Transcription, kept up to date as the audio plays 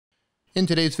In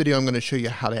today's video, I'm going to show you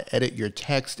how to edit your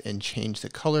text and change the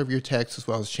color of your text, as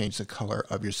well as change the color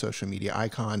of your social media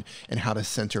icon, and how to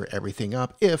center everything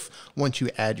up if, once you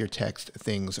add your text,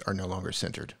 things are no longer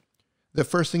centered. The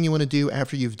first thing you want to do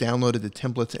after you've downloaded the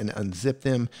templates and unzip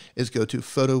them is go to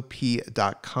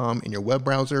photop.com in your web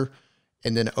browser,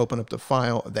 and then open up the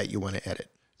file that you want to edit.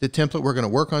 The template we're going to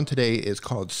work on today is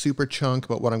called Super Chunk,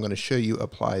 but what I'm going to show you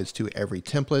applies to every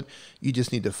template. You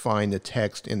just need to find the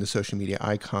text in the social media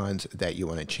icons that you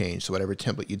want to change. So whatever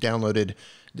template you downloaded,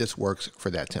 this works for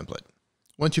that template.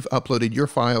 Once you've uploaded your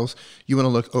files, you want to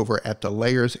look over at the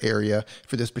layers area.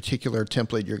 For this particular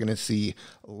template, you're going to see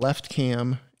left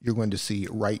cam, you're going to see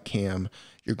right cam,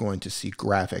 you're going to see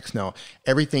graphics. Now,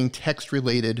 everything text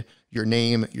related, your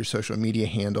name, your social media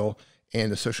handle, and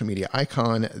the social media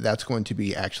icon, that's going to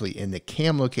be actually in the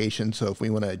cam location. So if we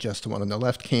want to adjust the one on the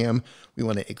left cam, we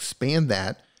want to expand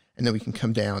that, and then we can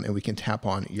come down and we can tap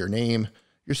on your name,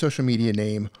 your social media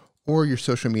name, or your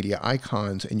social media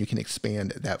icons, and you can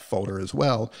expand that folder as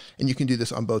well. And you can do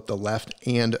this on both the left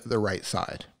and the right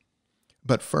side.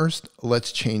 But first,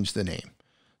 let's change the name.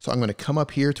 So I'm going to come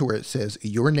up here to where it says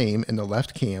your name in the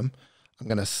left cam. I'm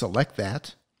going to select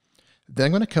that. Then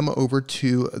I'm going to come over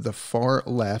to the far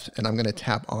left and I'm going to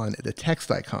tap on the text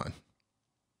icon.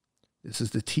 This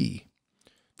is the T.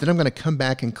 Then I'm going to come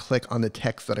back and click on the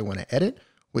text that I want to edit,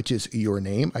 which is your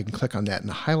name. I can click on that and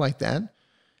highlight that.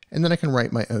 And then I can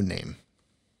write my own name.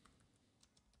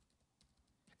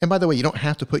 And by the way, you don't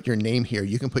have to put your name here.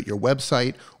 You can put your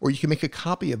website, or you can make a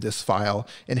copy of this file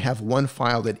and have one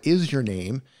file that is your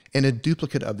name and a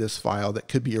duplicate of this file that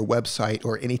could be your website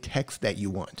or any text that you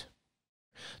want.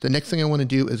 The next thing I want to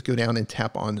do is go down and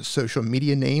tap on the social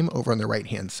media name over on the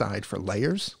right-hand side for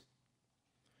layers.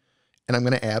 And I'm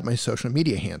going to add my social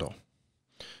media handle.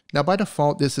 Now, by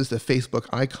default, this is the Facebook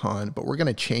icon, but we're going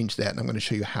to change that, and I'm going to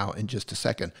show you how in just a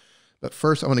second. But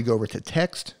first, I want to go over to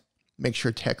text, make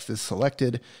sure text is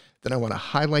selected. Then I want to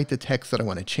highlight the text that I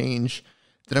want to change.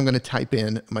 Then I'm going to type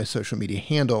in my social media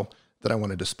handle that I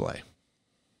want to display.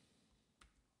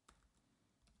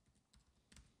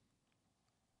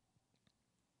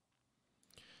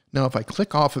 Now, if I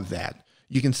click off of that,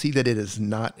 you can see that it is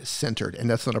not centered, and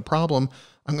that's not a problem.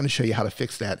 I'm going to show you how to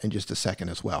fix that in just a second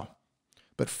as well.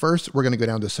 But first, we're going to go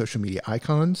down to social media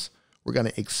icons. We're going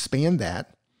to expand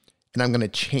that, and I'm going to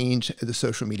change the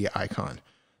social media icon.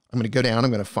 I'm going to go down,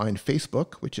 I'm going to find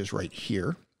Facebook, which is right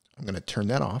here. I'm going to turn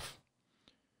that off,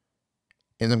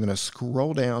 and I'm going to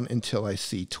scroll down until I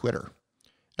see Twitter,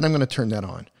 and I'm going to turn that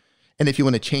on. And if you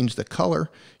want to change the color,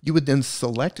 you would then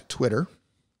select Twitter,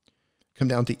 come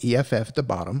down to EFF at the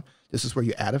bottom. This is where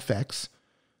you add effects.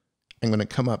 I'm going to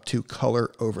come up to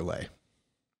color overlay.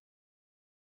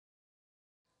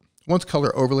 Once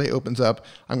color overlay opens up,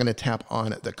 I'm going to tap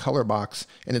on the color box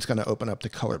and it's going to open up the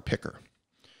color picker.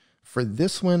 For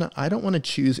this one, I don't want to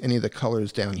choose any of the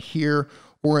colors down here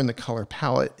or in the color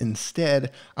palette.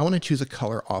 Instead, I want to choose a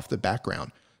color off the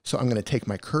background. So I'm going to take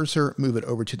my cursor, move it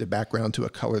over to the background to a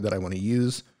color that I want to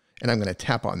use, and I'm going to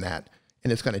tap on that,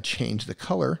 and it's going to change the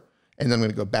color. And then I'm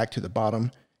going to go back to the bottom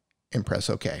and press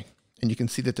OK. And you can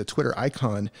see that the Twitter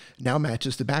icon now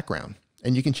matches the background.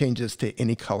 And you can change this to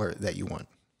any color that you want.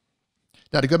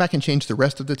 Now, to go back and change the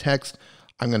rest of the text,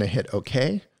 I'm going to hit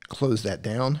OK, close that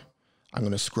down. I'm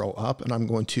going to scroll up and I'm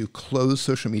going to close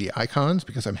social media icons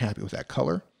because I'm happy with that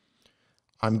color.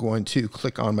 I'm going to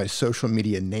click on my social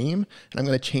media name and I'm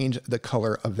going to change the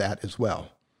color of that as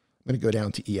well. I'm going to go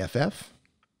down to EFF,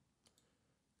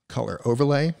 color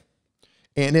overlay.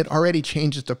 And it already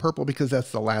changes to purple because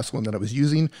that's the last one that I was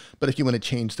using. But if you want to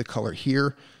change the color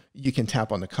here, you can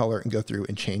tap on the color and go through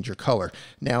and change your color.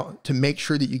 Now, to make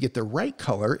sure that you get the right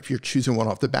color, if you're choosing one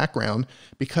off the background,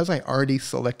 because I already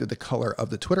selected the color of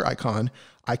the Twitter icon,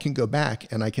 I can go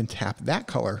back and I can tap that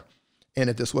color. And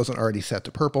if this wasn't already set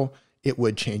to purple, it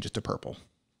would change it to purple.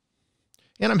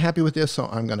 And I'm happy with this, so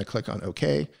I'm going to click on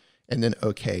OK. And then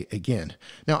OK again.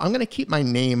 Now I'm going to keep my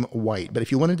name white, but if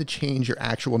you wanted to change your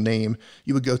actual name,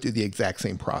 you would go through the exact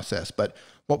same process. But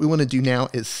what we want to do now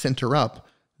is center up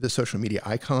the social media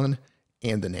icon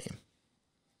and the name.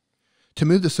 To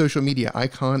move the social media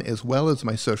icon as well as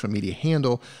my social media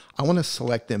handle, I want to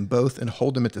select them both and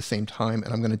hold them at the same time.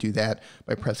 And I'm going to do that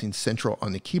by pressing Ctrl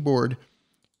on the keyboard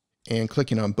and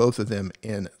clicking on both of them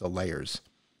in the layers.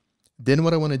 Then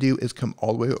what I want to do is come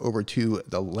all the way over to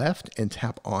the left and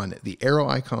tap on the arrow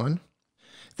icon.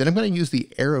 Then I'm going to use the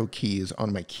arrow keys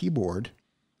on my keyboard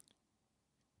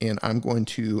and I'm going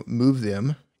to move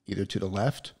them either to the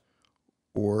left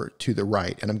or to the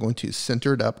right. And I'm going to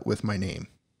center it up with my name.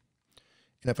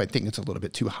 And if I think it's a little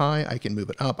bit too high, I can move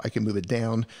it up, I can move it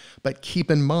down. But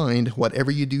keep in mind, whatever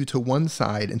you do to one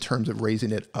side in terms of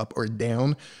raising it up or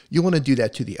down, you want to do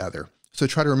that to the other. So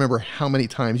try to remember how many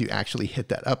times you actually hit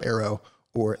that up arrow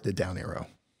or the down arrow.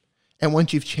 And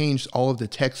once you've changed all of the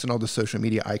text and all the social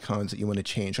media icons that you want to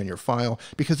change on your file,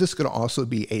 because this could also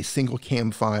be a single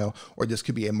cam file, or this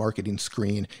could be a marketing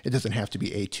screen. It doesn't have to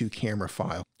be a 2-camera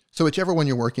file. So whichever one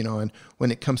you're working on,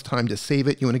 when it comes time to save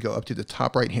it, you want to go up to the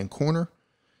top right-hand corner.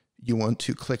 You want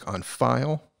to click on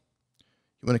File.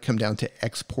 You want to come down to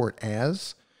Export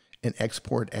As and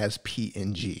Export as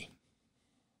PNG.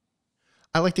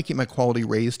 I like to keep my quality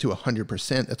raised to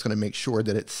 100%. That's going to make sure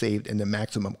that it's saved in the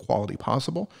maximum quality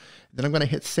possible. Then I'm going to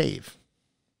hit Save.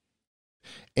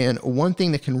 And one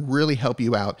thing that can really help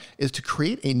you out is to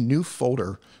create a new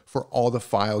folder for all the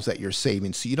files that you're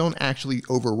saving, so you don't actually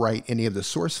overwrite any of the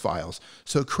source files.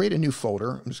 So create a new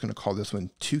folder. I'm just going to call this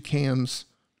one 2cams.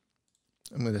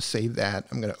 I'm going to save that.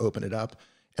 I'm going to open it up,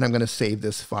 and I'm going to save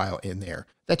this file in there.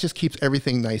 That just keeps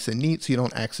everything nice and neat so you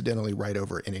don't accidentally write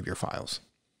over any of your files.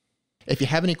 If you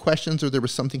have any questions or there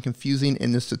was something confusing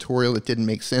in this tutorial that didn't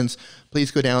make sense,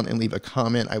 please go down and leave a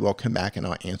comment. I will come back and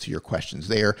I'll answer your questions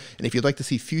there. And if you'd like to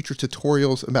see future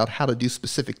tutorials about how to do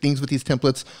specific things with these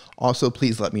templates, also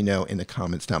please let me know in the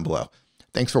comments down below.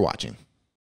 Thanks for watching.